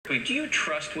Do you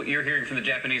trust what you're hearing from the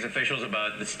Japanese officials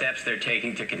about the steps they're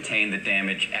taking to contain the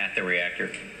damage at the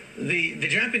reactor? The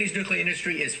Japanese nuclear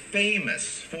industry is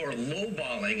famous for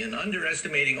lowballing and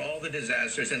underestimating all the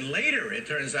disasters. And later, it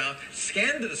turns out,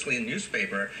 scandalously in the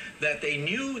newspaper, that they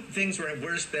knew things were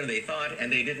worse than they thought,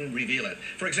 and they didn't reveal it.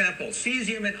 For example,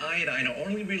 cesium and iodine are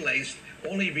only released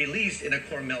in a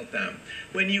core meltdown.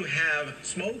 When you have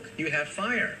smoke, you have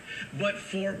fire. But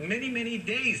for many, many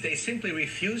days, they simply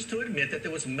refused to admit that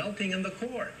there was melting in the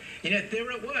core. And yet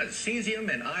there it was,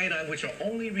 cesium and iodine, which are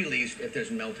only released if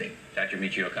there's melting. Dr.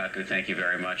 Michio Kaku, thank you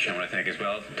very much. I want to thank as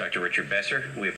well Dr. Richard Besser.